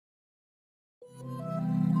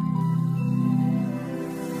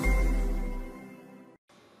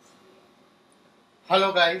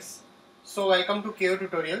Hello guys, so welcome to KO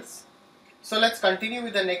Tutorials. So let's continue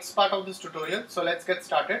with the next part of this tutorial. So let's get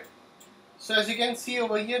started. So as you can see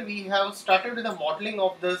over here, we have started with the modeling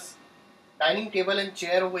of this dining table and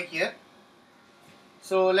chair over here.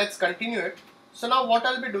 So let's continue it. So now what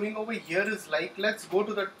I'll be doing over here is let's go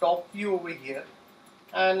to the top view over here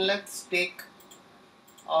and let's take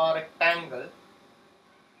a rectangle.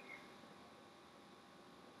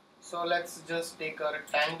 So let's just take a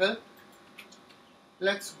rectangle.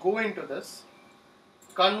 Let's go into this,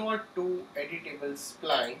 convert to editable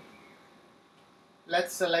spline.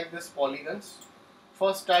 Let's select this polygons.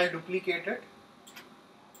 First I'll duplicate it.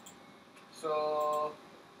 So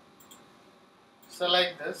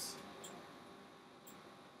select this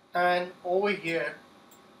and over here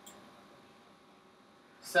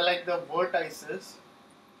select the vertices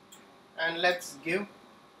and let's give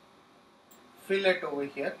fillet over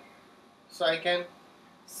here. So I can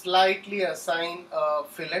slightly assign a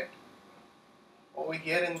fillet over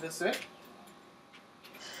here in this way,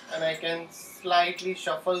 and I can slightly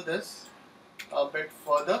shuffle this a bit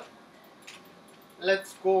further.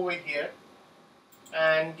 Let's go over here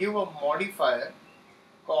and give a modifier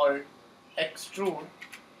called extrude.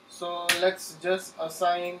 So let's just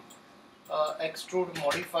assign extrude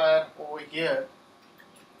modifier over here.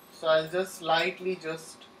 So I'll just slightly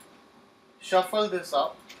shuffle this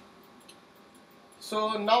up.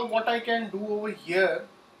 So now what I can do over here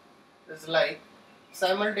is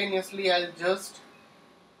simultaneously I'll just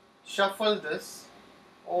shuffle this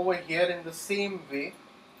over here in the same way.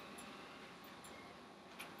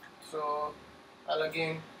 So I'll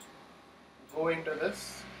again go into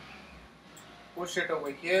this, push it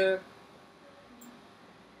over here,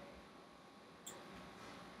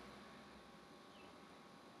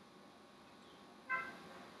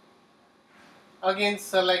 again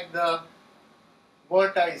select the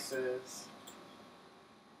vertices,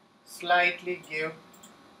 slightly give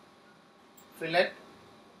fillet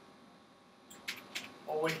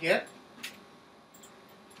over here.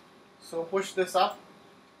 So push this up.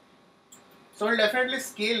 So we'll definitely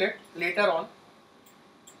scale it later on.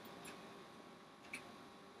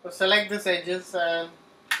 So select this edges and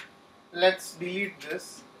let's delete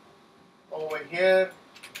this. Over here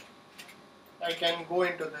I can go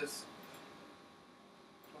into this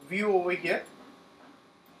view over here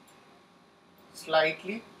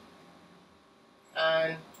slightly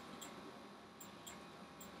and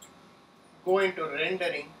go into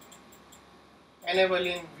rendering,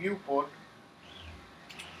 enabling viewport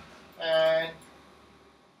and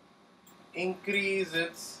increase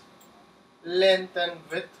its length and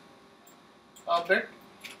width a bit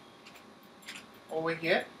over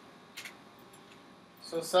here.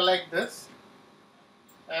 So select this,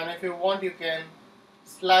 and if you want you can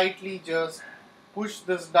slightly just push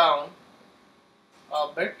this down a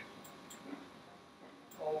bit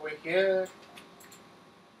over here.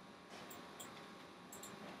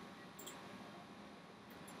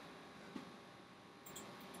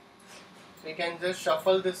 So you can just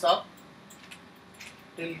shuffle this up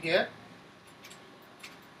till here.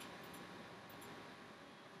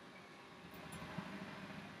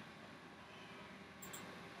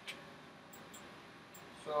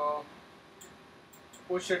 So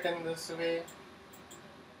push it in this way,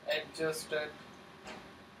 adjust it.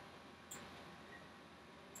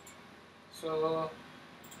 So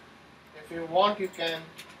if you want you can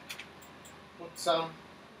put some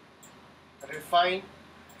refine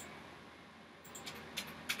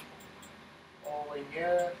over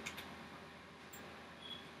here.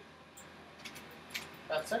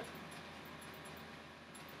 That's it.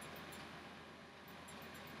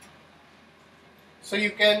 So you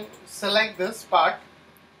can select this part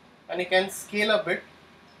and you can scale a bit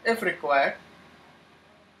if required.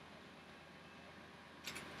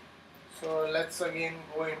 So let's again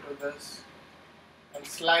go into this and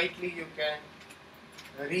slightly you can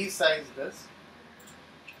resize this.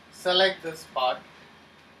 Select this part,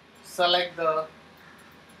 select the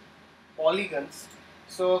polygons.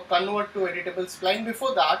 So convert to editable spline.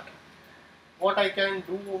 Before that, what I can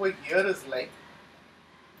do over here is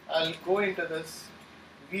I'll go into this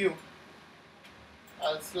view,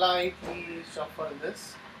 I'll slightly shuffle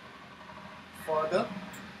this further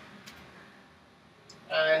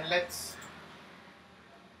and let's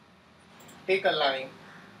take a line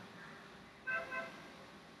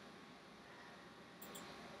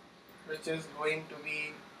which is going to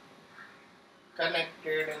be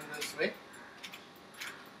connected in this way.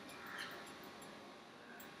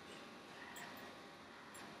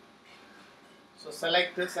 So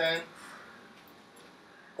select this and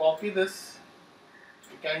copy this.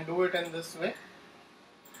 You can do it in this way.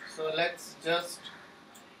 So let's just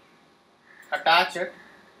attach it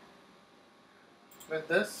with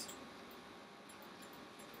this.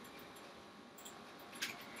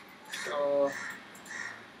 So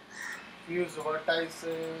fuse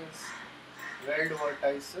vertices, weld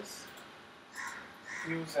vertices,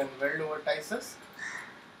 fuse and weld vertices.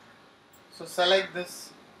 So select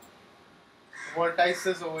this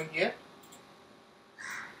vertices over here,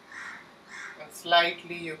 and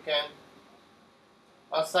slightly you can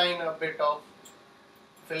assign a bit of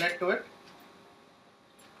fillet to it.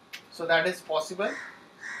 So that is possible.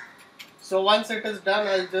 So once it is done,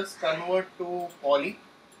 I'll just convert to poly.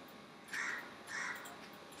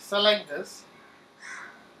 Select this.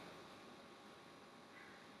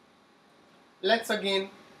 Let's again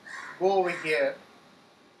go over here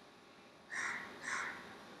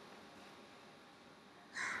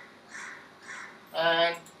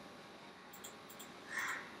and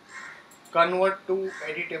convert to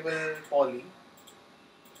editable poly.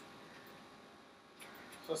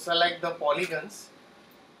 So select the polygons.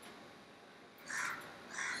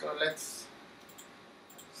 So let's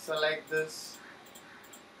select this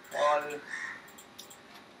all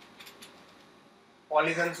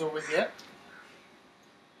polygons over here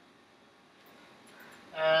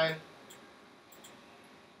and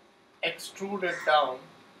extrude it down.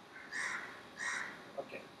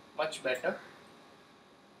 Okay, much better.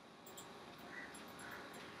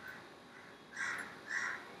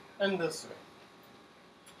 And this way.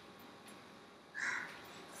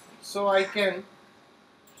 So I can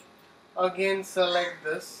again select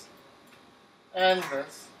this and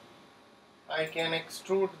this. I can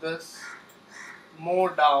extrude this more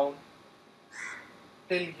down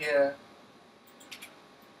till here.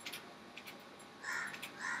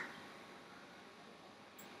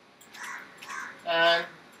 And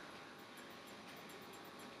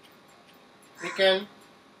we can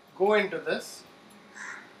go into this.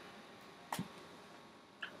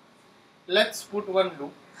 Let's put one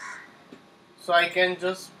loop. So I can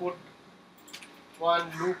just put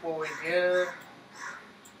one loop over here,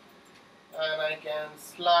 and I can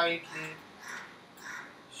slightly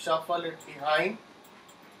shuffle it behind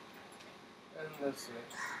in this way.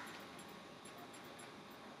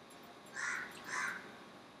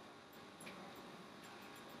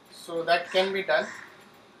 So that can be done.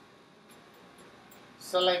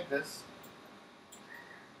 Select this.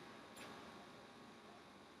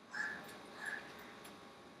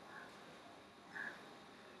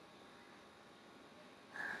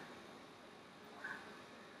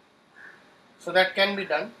 So that can be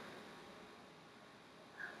done.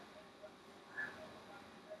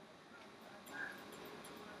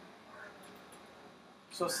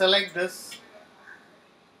 So select this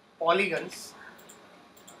polygons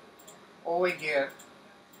over here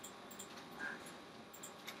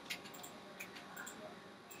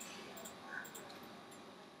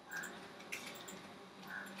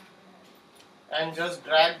and just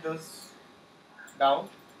drag this down.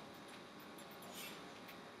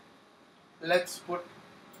 Let's put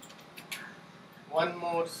one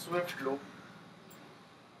more swift loop.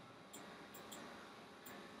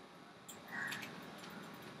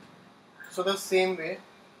 So the same way,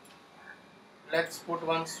 let's put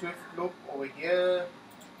one swift loop over here,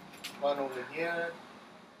 one over here,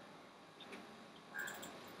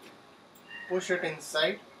 push it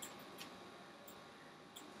inside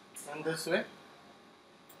in this way.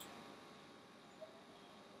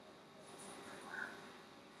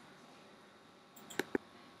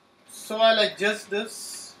 So I'll adjust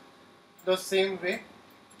this the same way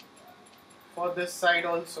for this side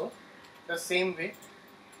also, the same way.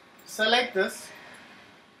 Select this.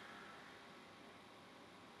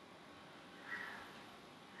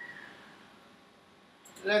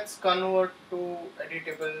 Let's convert to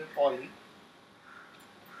editable poly.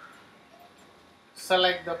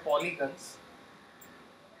 Select the polygons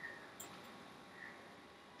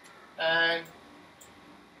and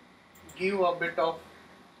give a bit of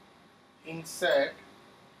inset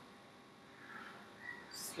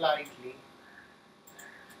slightly,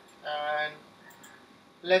 and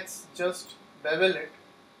let's just bevel it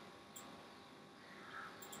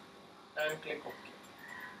and click OK.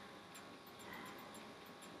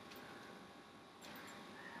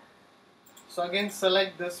 So again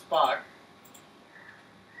select this part,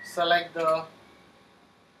 select the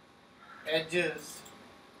edges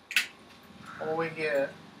over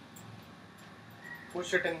here,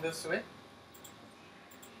 push it in this way.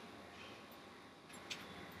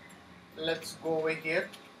 Let's go over here,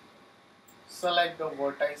 select the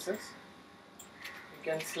vertices. You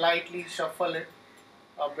can slightly shuffle it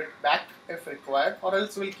a bit back if required, or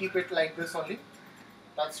else we'll keep it like this only.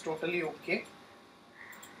 That's totally okay.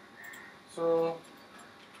 So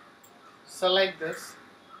select this,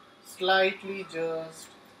 slightly just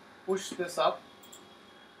push this up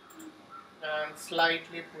and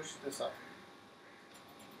slightly push this up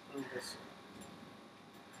in this way.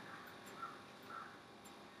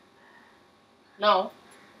 Now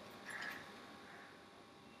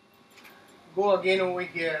go again over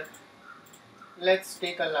here. Let's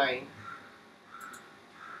take a line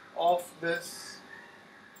of this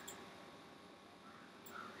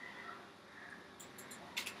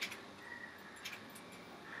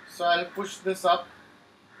so I'll push this up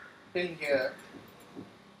till here.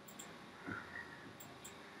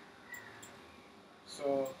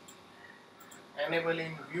 So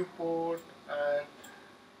enabling viewport and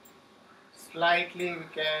slightly we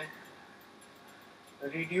can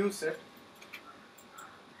reduce it.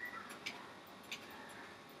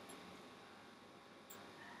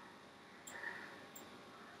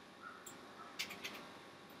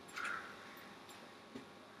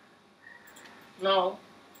 Now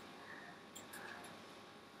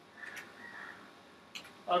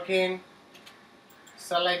again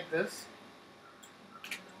select this,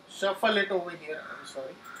 shuffle it over here, I'm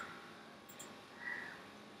sorry,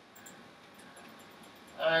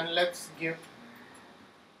 and let's give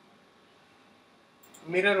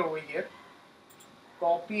mirror over here,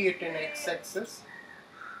 copy it in x-axis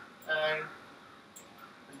and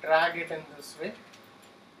drag it in this way.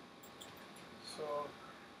 So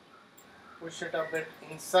push it a bit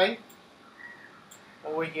inside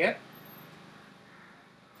over here,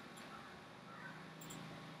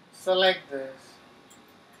 select this,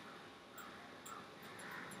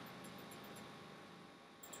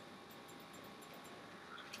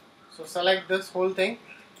 so select this whole thing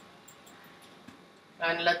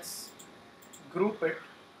and let's group it,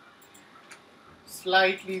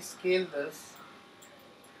 slightly scale this,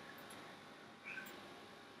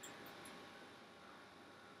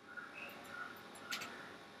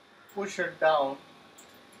 push it down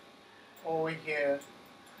over here,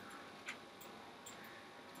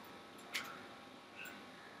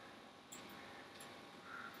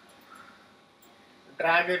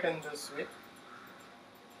 drag it in this way,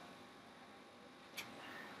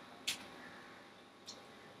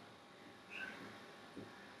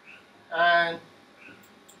 and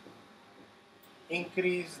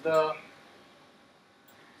increase the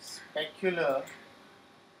specular.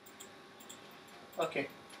 Okay,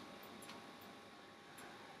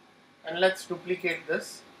 and let's duplicate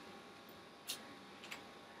this.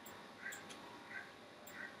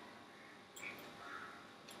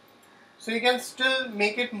 So you can still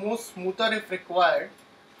make it more smoother if required.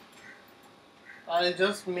 I'll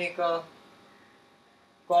just make a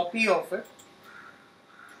copy of it.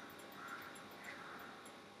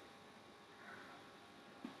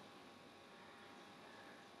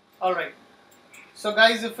 Alright, so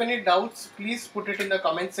guys, if any doubts, please put it in the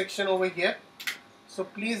comment section over here. So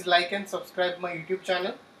please like and subscribe my YouTube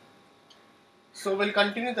channel. So we'll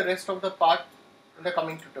continue the rest of the part in the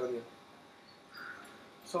coming tutorial.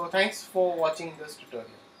 So thanks for watching this tutorial.